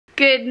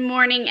Good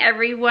morning,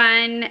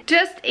 everyone.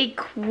 Just a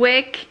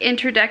quick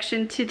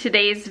introduction to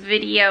today's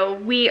video.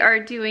 We are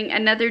doing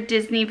another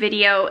Disney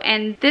video,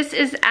 and this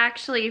is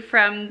actually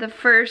from the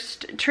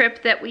first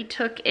trip that we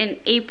took in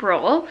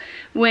April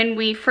when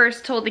we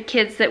first told the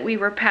kids that we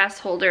were pass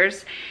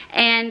holders.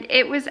 And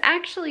it was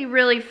actually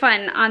really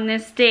fun on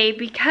this day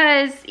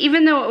because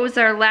even though it was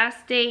our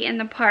last day in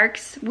the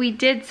parks, we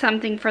did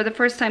something for the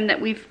first time that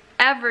we've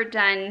ever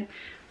done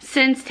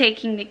since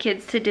taking the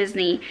kids to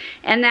Disney,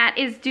 and that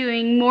is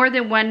doing more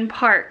than one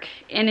park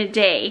in a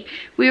day.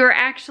 We were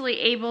actually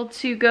able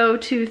to go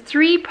to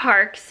 3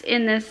 parks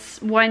in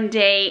this one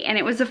day, and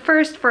it was a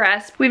first for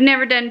us. We've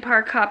never done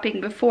park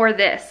hopping before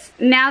this.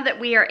 Now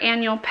that we are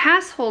annual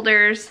pass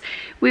holders,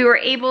 we were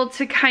able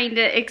to kind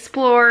of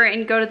explore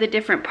and go to the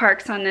different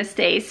parks on this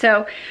day.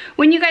 So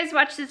when you guys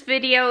watch this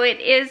video, it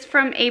is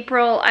from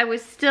April. I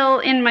was still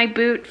in my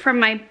boot from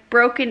my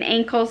broken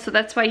ankle, so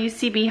that's why you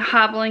see me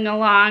hobbling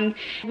along.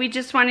 We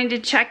just wanted to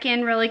check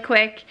in really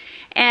quick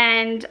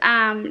and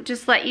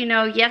just let you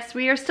know, yes,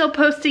 we are still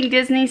posting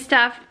Disney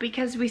stuff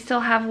because we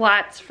still have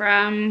lots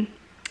from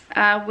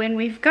when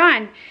we've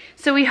gone.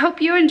 So we hope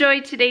you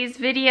enjoyed today's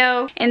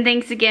video, and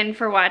thanks again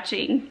for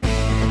watching.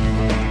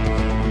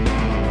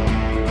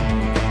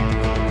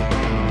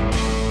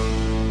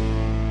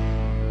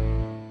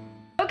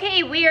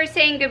 Okay, we are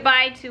saying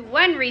goodbye to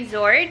one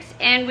resort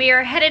and we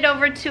are headed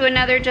over to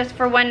another just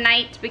for one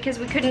night because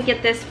we couldn't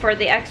get this for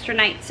the extra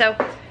night. So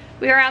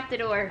we are out the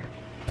door.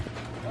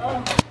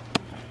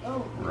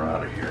 We're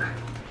out of here.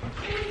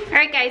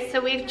 Alright guys, so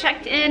we've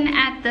checked in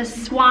at the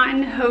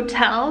Swan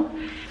Hotel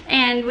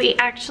and we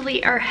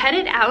actually are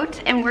headed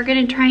out, and we're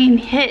gonna try and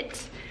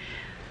hit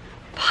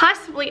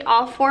possibly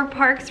all 4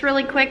 parks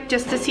really quick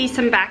just to see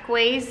some back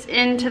ways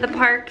into the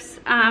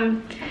parks.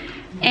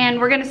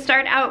 And we're gonna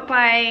start out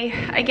by,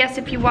 I guess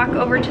if you walk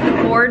over to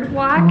the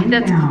boardwalk,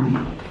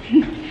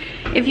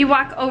 if you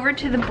walk over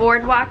to the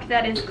boardwalk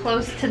that is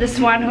close to the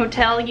Swan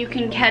Hotel, you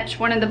can catch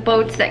one of the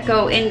boats that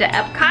go into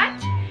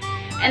Epcot.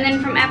 And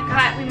then from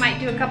Epcot, we might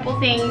do a couple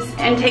things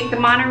and take the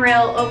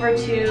monorail over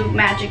to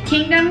Magic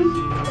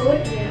Kingdom.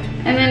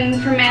 And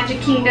then from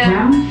Magic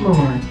Kingdom,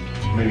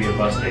 Maybe a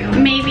bus to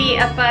Animal. maybe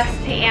a bus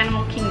to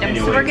Animal Kingdom.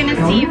 Anyway, so we're gonna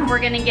see if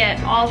we're gonna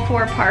get all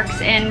 4 parks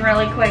in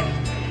really quick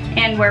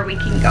and where we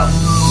can go.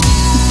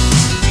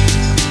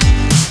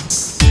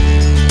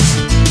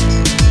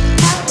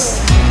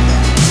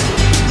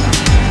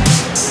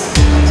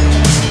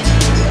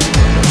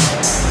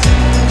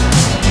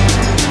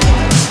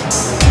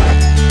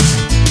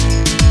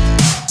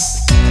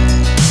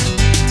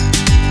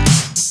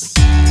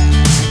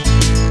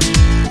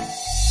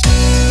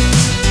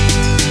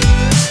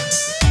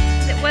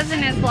 It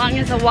wasn't as long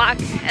as a walk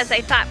as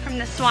I thought from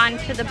the Swan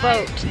to the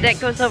boat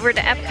that goes over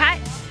to Epcot.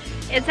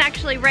 It's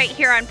actually right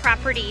here on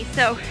property,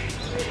 so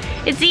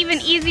it's even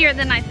easier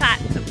than I thought.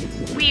 So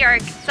we are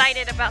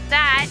excited about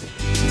that.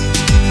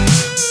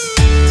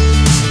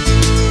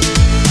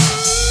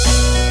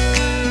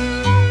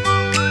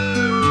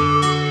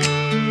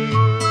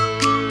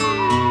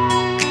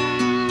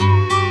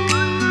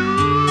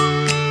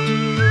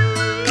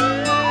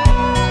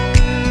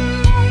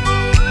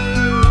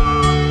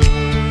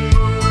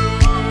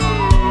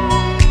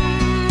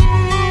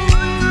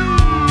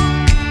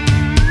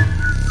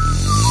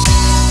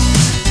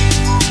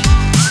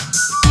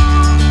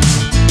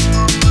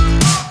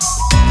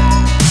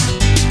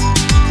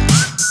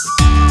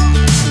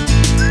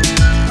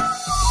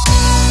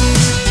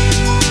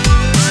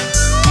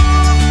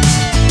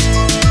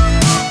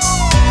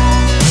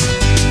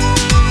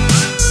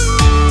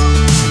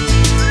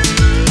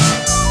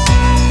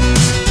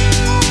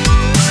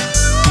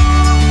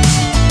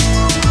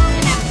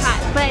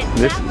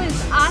 That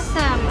was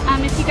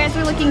awesome. If you guys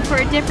are looking for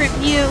a different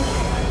view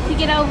to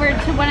get over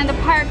to one of the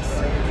parks,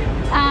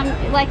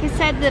 like I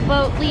said, the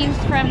boat leaves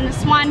from the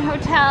Swan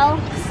Hotel,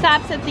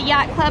 stops at the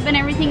Yacht Club and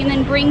everything, and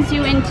then brings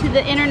you into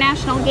the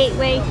International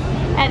Gateway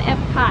at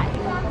Epcot.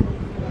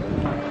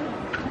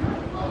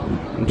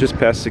 Just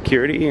past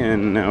security,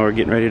 and now we're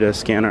getting ready to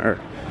scan our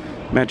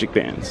magic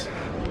bands.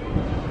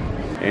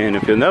 And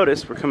if you'll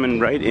notice, we're coming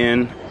right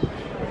in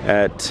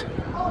at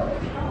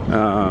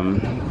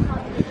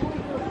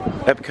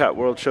Epcot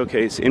World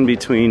Showcase in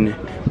between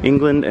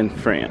England and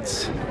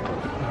France.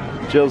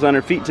 Jill's on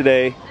her feet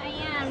today. I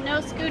am. No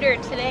scooter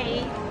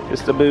today.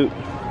 Just a boot.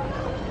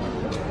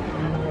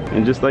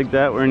 And just like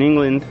that, we're in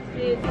England.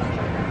 Look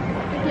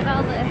at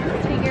all the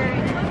figures.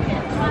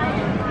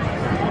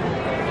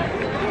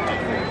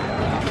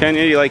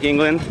 Kenya, you like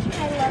England?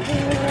 I love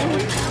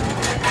England.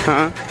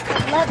 Huh?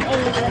 Love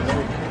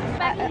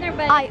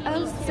England. I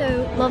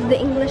also love the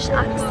English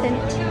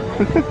accent.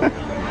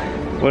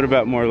 What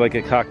about more like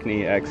a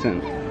Cockney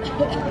accent?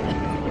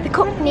 The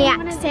Cockney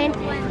accent.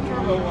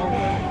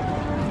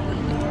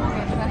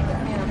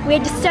 We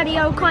had to study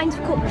all kinds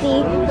of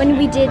Cockney when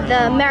we did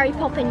the Mary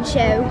Poppins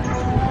show.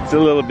 It's a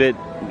little bit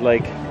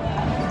like,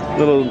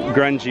 little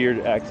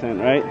grungier accent,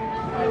 right?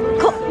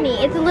 Cockney,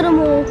 it's a little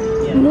more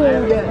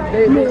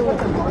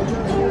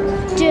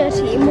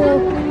dirty,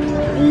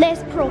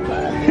 less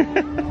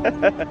proper.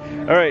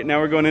 All right, now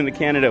we're going into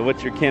Canada.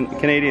 What's your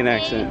Canadian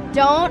accent?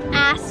 Don't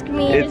ask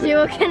me to do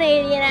a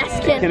Canadian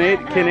accent.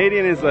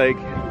 Canadian is like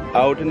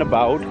out and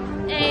about.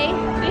 A.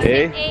 We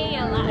say A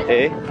a lot.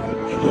 A.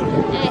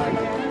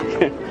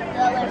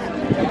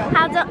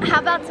 How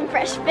about some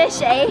fresh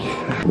fish, eh?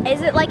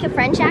 Is it like a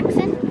French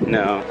accent?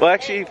 No. Well,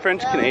 actually,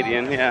 French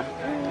Canadian, yeah.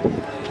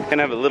 Can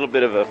have a little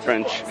bit of a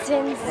French.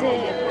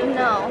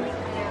 No.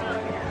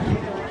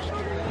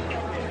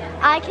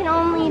 I can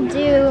only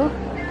do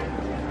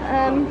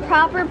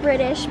proper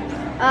British,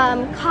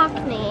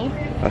 Cockney.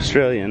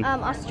 Australian.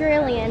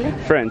 Australian.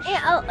 French.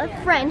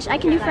 French. I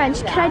can do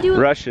French. Can I do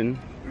Russian.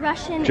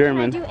 Russian?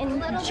 German. Can I do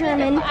in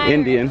German?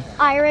 Indian.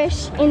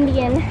 Irish.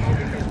 Indian.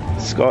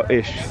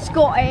 Scottish.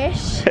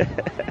 Scottish.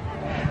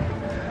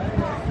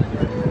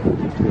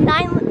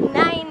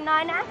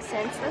 Nine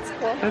accents. That's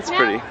cool. That's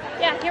pretty.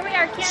 Yeah, here we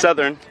are. Canada.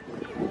 Southern.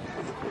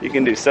 You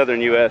can do Southern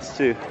U.S.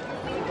 too.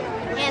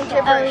 And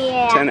oh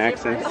yeah. 10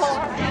 accents.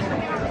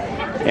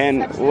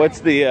 And what's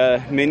the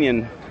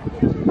minion?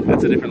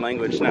 That's a different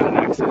language, not an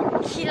accent.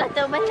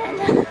 Chilato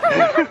banana.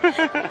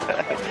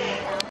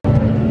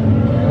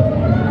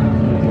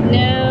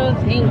 No,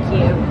 thank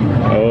you.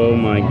 Oh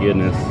my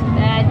goodness.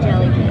 Bad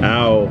jellyfish.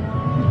 Ow.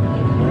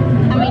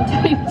 How many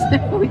times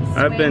have we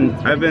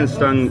swam? I've been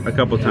stung a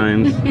couple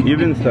times. You've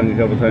been stung a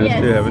couple times Yes.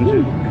 too, haven't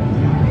you?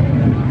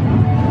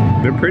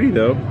 They're pretty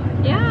though.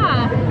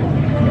 Yeah.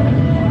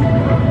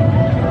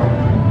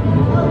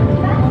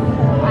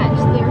 Watch,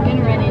 they're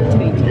gonna run into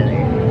each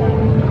other.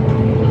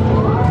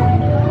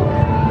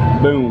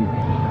 Boom.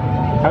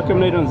 How come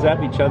they don't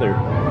zap each other? I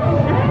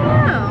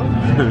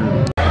don't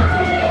know.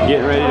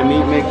 Getting ready to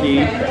meet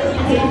Mickey.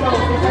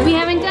 We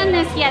haven't done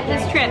this yet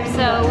this trip,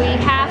 so we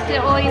have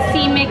to always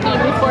see Mickey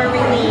before we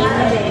leave.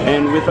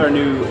 And with our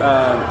new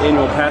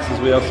annual passes,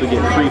 we also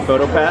get free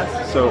photo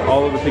pass. So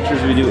all of the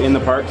pictures we do in the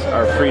parks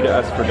are free to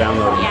us for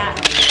downloading. Yeah.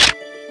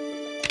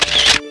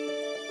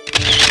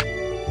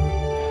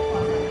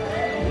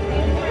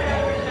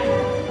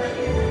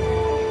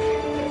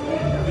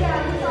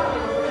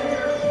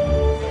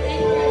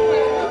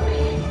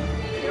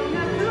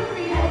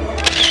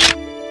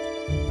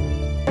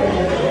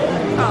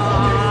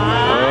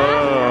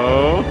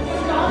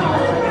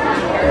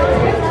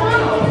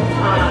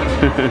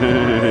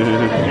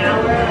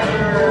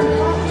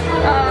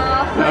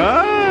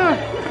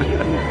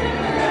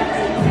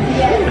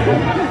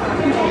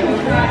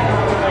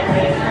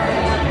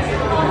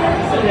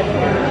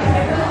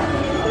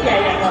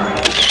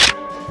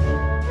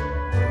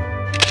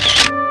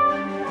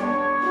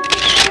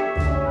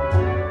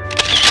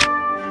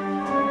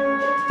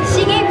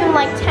 She gave him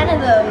like 10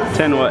 of those.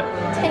 10 what?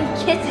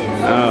 10 kisses.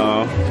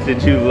 Oh,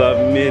 did you love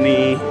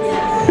Minnie?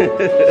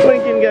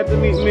 Lincoln got to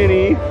meet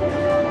Minnie.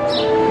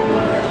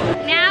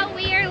 Now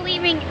we are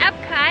leaving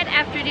Epcot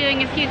after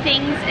doing a few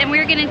things, and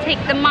we're gonna take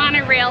the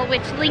monorail,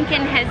 which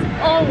Lincoln has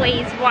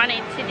always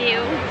wanted to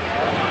do.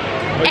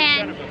 Well, you've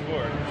done it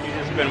before. You've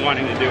just been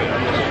wanting to do it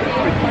on this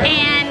trip.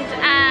 And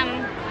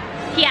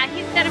yeah,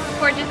 he's done it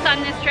before. Just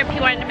on this trip, he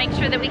wanted to make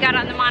sure that we got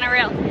on the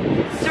monorail.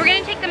 So we're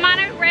gonna take the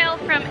monorail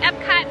from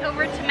Epcot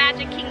over to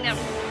Magic Kingdom.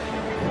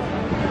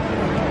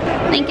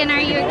 Lincoln,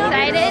 are you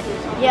excited?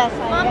 Yes,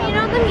 Mom, you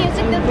know the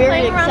music that's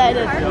playing around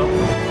the park?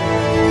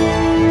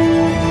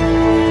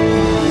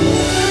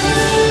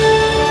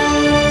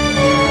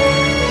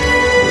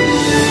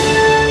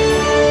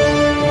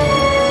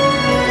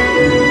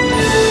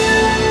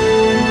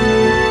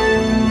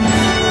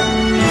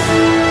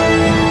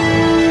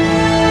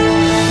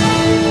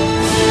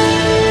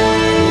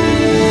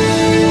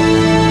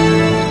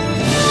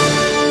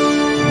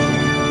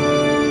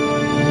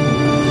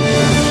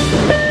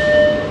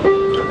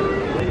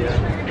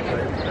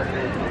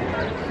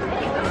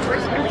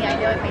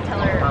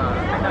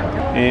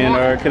 And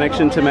our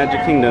connection to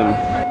Magic Kingdom.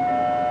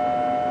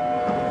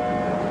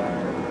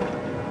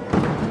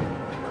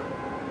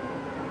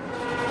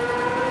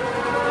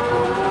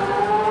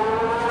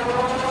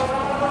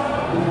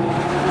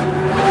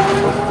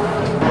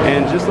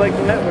 And just like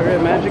that, we're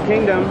at Magic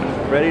Kingdom,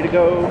 ready to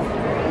go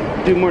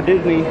do more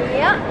Disney.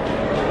 Yeah.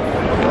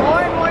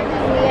 More and more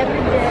Disney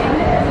every day.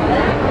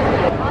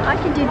 I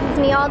could do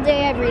Disney all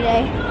day, every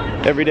day.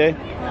 Every day?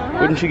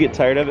 Wouldn't you get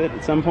tired of it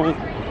at some point?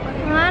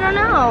 I don't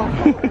know.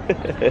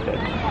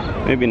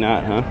 Maybe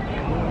not, huh?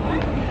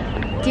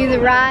 Do the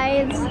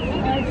rides.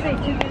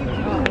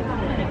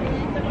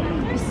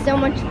 It's so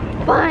much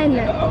fun.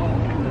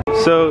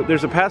 So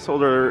there's a pass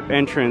holder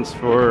entrance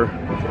for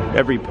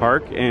every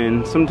park,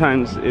 and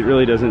sometimes it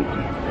really doesn't,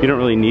 you don't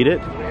really need it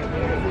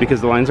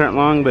because the lines aren't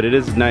long, but it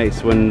is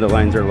nice when the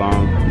lines are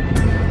long.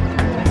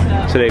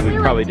 Today we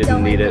probably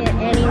didn't need it.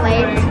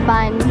 Anyway, it's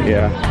fun.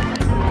 Yeah.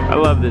 I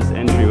love this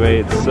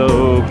entryway, it's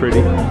so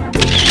pretty.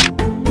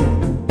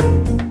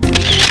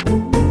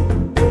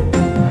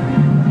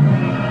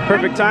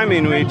 Perfect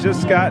timing, we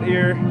just got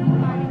here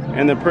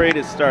and the parade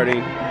is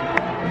starting.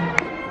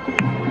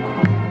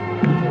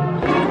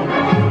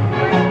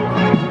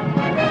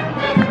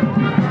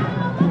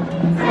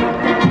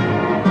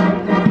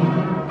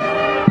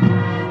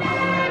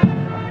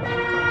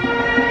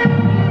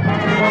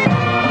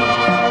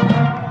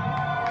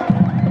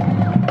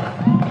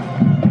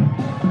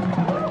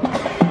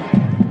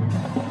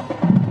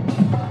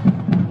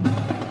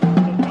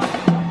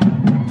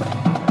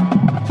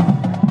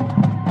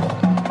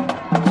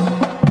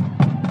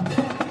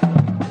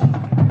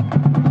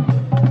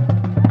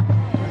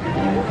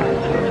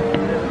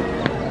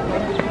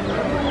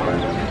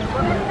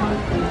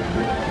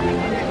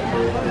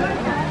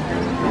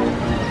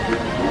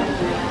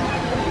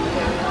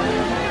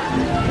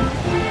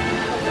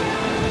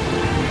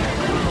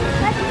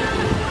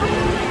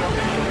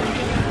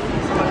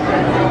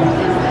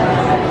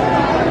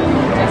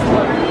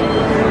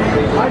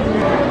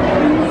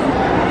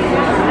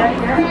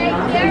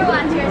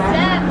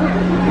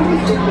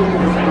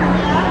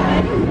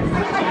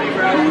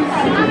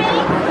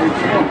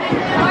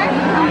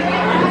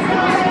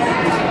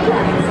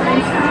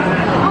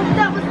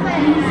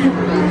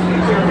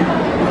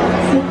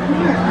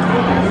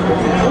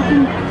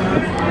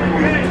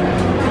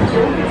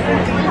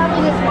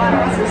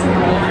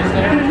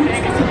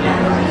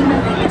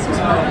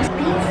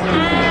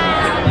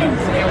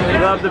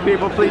 of the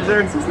people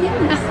pleaser?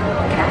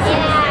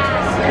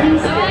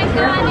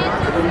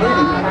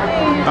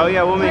 Oh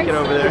yeah, we'll make it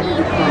over there.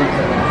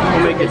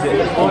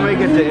 We'll make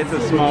it to It's a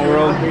Small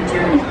World.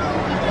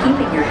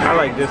 I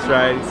like this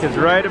ride because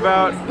right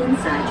about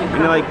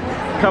in like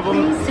a couple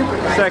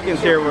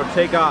seconds here we'll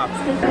take off.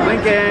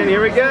 Lincoln,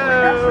 here we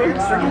go.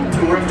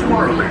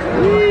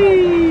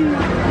 Whee!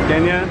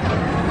 Kenya.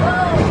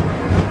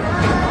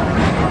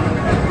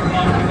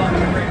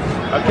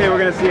 Okay, we're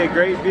gonna see a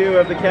great view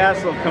of the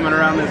castle coming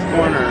around this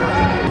corner.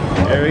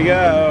 There we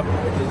go.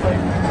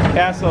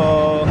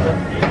 Castle.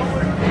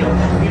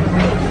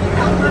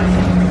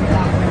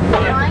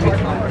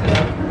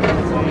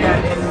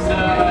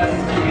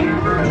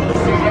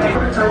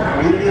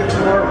 Media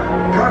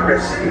Tomorrow.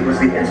 Progress City was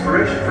the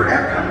inspiration for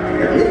Epcot,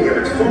 and many of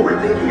its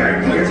forward-thinking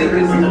ideas have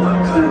been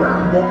utilized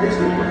throughout Walt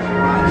Disney World.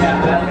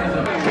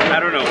 I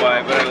don't know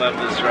why, but I love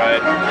this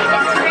ride.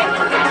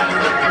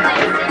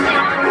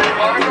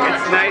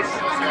 It's nice,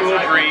 cool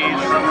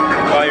breeze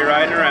while you're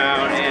riding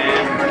around,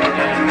 and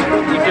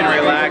you can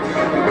relax,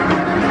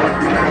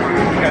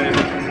 kind of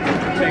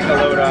take the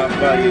load off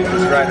while you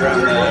just ride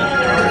around the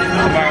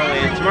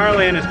Tomorrowland.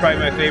 Tomorrowland is probably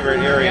my favorite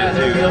area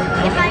too.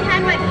 If I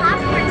had my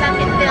popcorn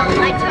bucket filled,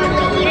 I'd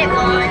totally eat it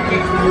while on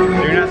this.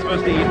 You're not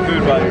supposed to eat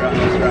food while you're on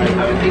this ride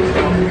though.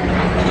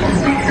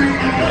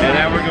 And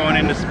now we're going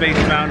into Space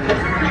Mountain.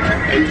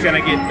 It's gonna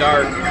get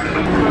dark.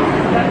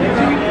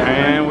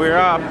 And we're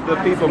off the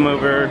People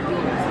Mover.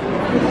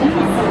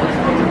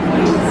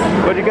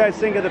 What do you guys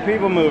think of the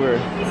People Mover?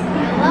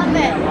 Love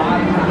it.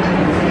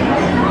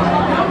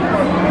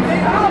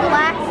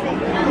 Relaxing.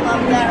 I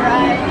love that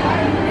ride.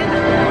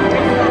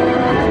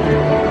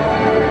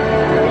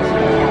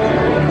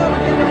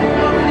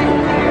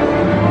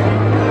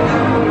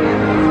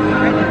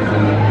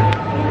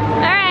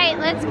 Alright,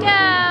 let's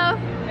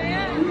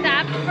go.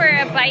 Stopped for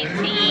a bite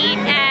to eat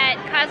at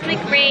Cosmic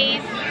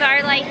Ray's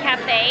Starlight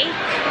Cafe.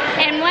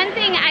 And one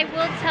thing I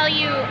will tell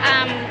you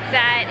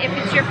that if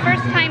it's your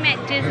first time at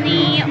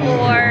Disney,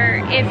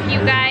 or if you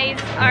guys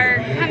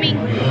are coming,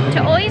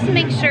 to always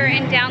make sure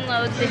and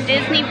download the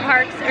Disney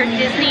Parks or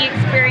Disney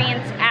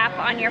Experience app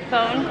on your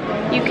phone.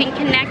 You can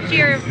connect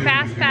your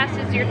fast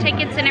passes, your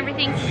tickets and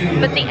everything.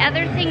 But the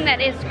other thing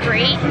that is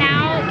great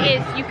now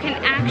is you can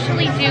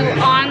actually do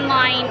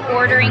online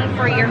ordering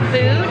for your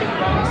food.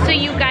 So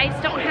you guys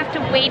don't have to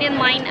wait in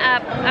line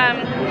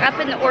up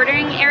in the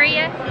ordering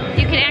area.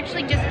 You can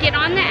actually just get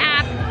on the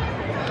app,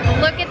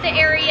 look at the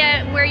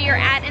area where you're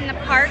at in the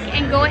park,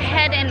 and go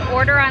ahead and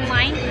order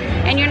online,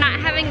 and you're not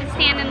having to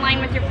stand in line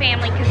with your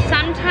family, because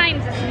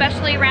sometimes,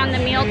 especially around the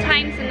meal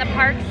times in the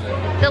parks,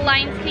 the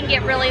lines can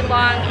get really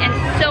long, and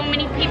so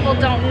many people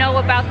don't know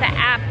about the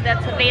app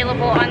that's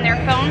available on their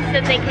phones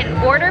that they can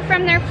order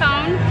from their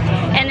phone,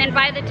 and then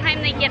by the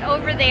time they get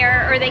over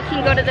there, or they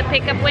can go to the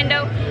pickup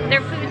window,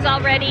 their food's all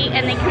ready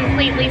and they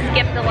completely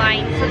skip the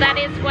line. So that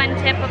is one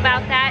tip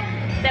about that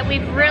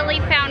we've really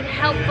found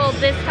helpful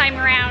this time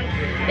around.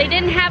 They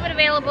didn't have it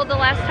available the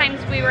last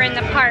times we were in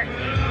the park,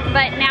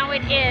 but now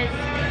it is.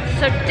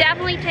 So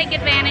definitely take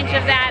advantage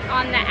of that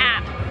on the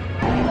app.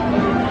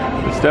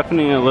 It's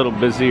definitely a little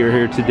busier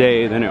here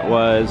today than it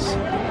was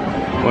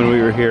when we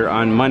were here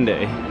on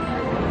Monday,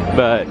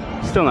 but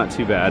still not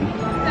too bad.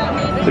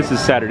 This is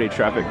Saturday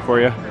traffic for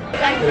you.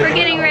 We're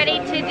getting ready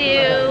to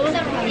do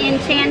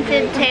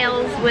Enchanted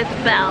Tales with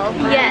Belle.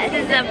 Yes.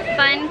 This is a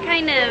fun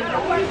kind of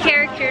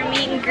character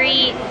meet and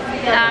greet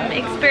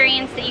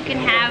experience that you can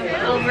have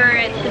over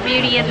at the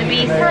Beauty and the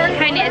Beast.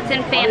 It's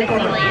in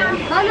Fantasyland.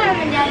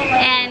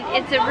 And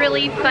it's a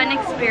really fun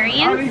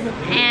experience.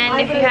 And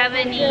if you have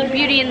any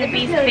Beauty and the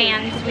Beast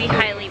fans, we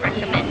highly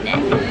recommend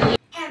it.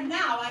 And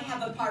now I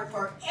have a part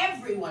for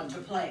everyone to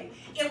play.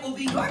 It will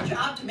be your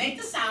job to make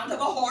the sound of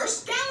a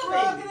horse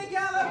galloping. We're gonna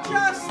gallop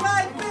just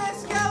like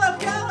this. Gallop,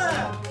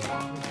 gallop.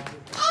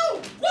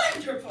 Oh,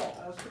 wonderful.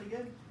 That was pretty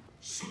good.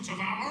 Suits of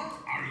armor,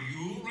 are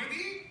you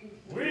ready?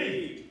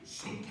 Oui.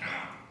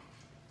 Superb.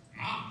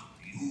 Now,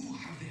 you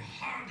have the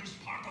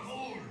hardest part of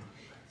all.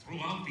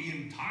 Throughout the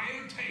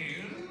entire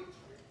tale,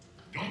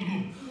 don't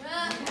move.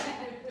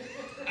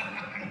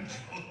 I'm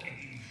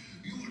joking.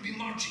 You will be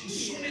marching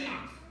soon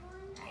enough.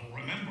 Now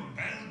remember,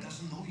 Belle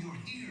doesn't know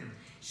you're here,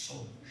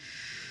 so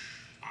shh.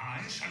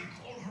 I shall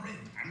call her in,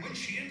 and when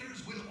she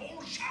enters, we'll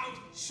all shout,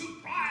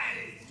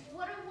 "Surprise!"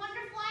 What a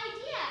wonderful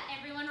idea!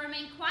 Everyone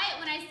remain quiet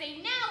when I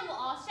say now. We'll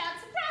all shout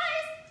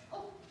surprise!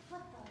 Oh,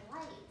 but the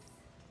lights.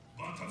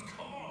 But of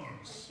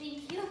course.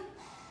 Thank you.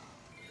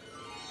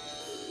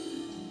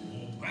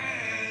 Oh,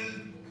 Belle,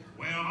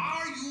 where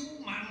are you,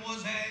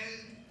 mademoiselle?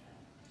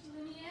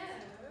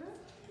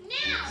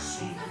 Now!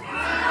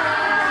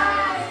 Surprise!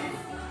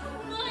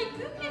 My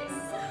goodness!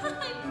 I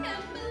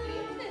can't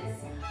believe this!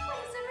 What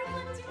is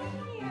everyone doing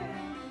here?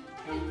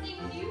 And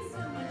thank you so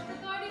much for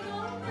guarding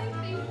all of my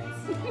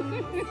favorites.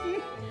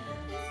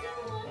 It's so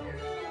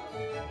wonderful.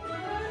 Here,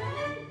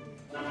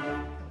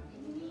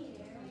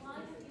 why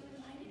have you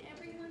invited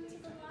everyone to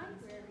the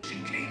library? She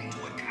came to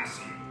a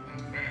castle,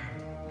 and there,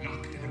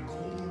 locked in a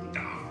cold,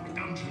 dark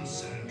dungeon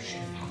cell, she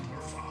found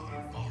her father,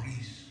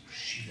 Maurice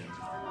Shiver.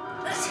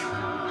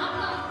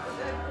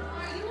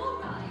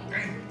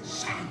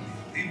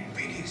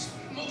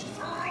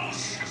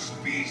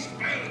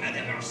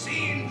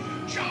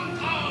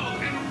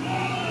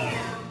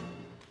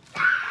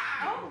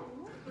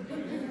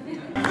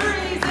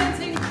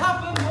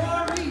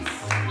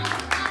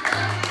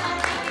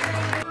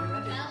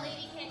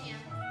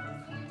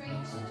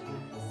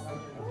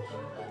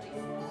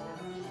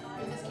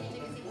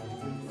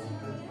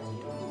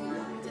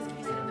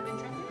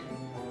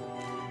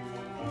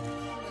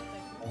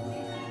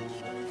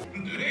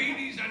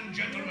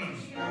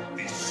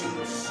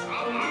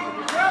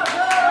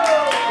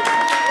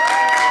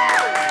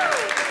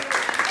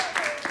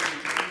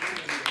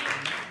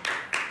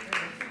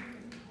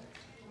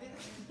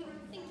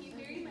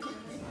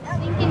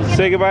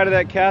 Say goodbye to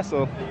that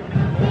castle.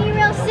 See you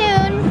real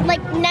soon,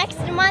 like next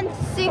month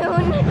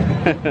soon.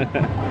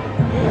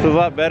 It's a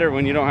lot better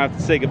when you don't have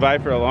to say goodbye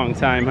for a long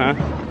time, huh?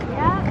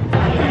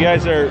 Yeah. You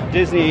guys are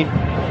Disney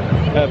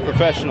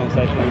professionals,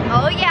 I think.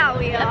 Oh yeah,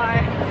 we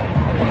are.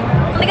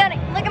 Look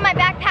at my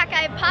backpack.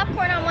 I have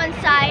popcorn on one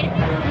side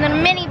and then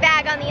a mini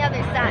bag on the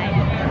other side.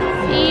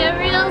 See you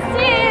real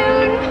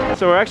soon.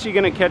 So we're actually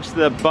gonna catch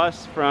the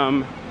bus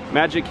from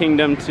Magic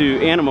Kingdom to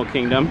Animal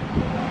Kingdom.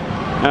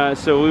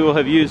 So we will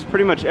have used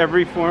pretty much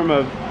every form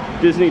of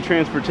Disney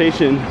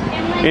transportation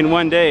in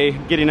one day,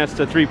 getting us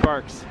to 3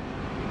 parks.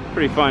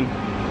 Pretty fun.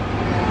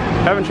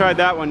 Haven't tried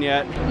that one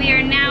yet. We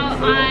are now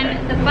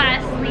on the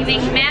bus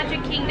leaving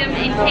Magic Kingdom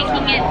and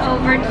taking it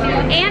over to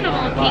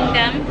Animal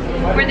Kingdom,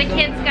 where the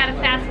kids got a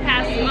fast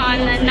pass on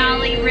the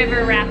Nolly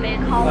River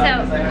Rapids.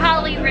 So,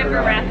 Kali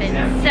River Rapids.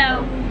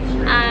 So,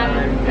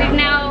 we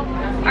now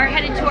are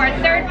headed to our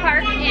 3rd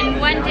park in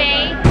one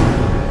day.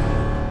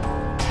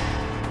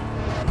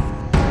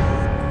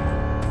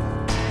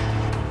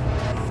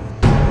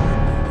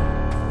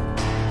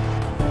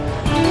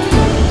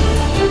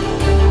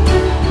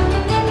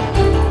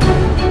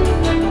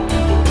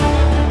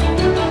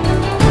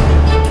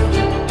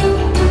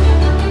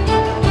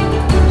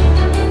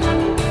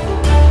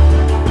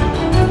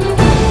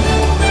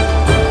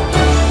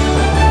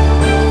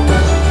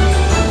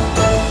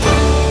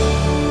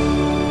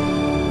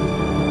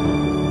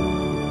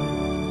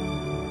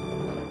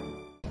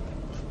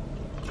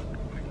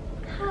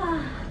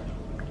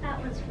 That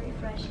was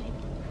refreshing.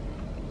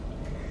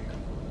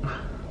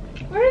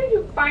 Where did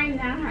you find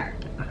that?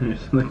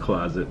 It's in the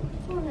closet.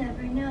 We'll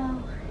never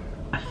know.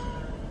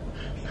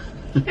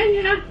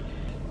 Yeah.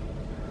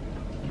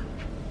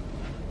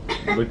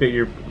 Look at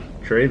your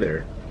tray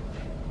there.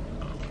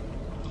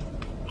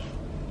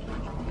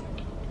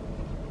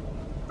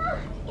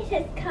 It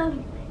has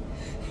come.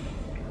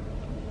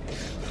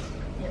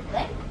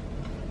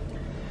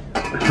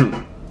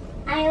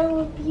 I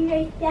will be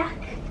right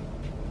back.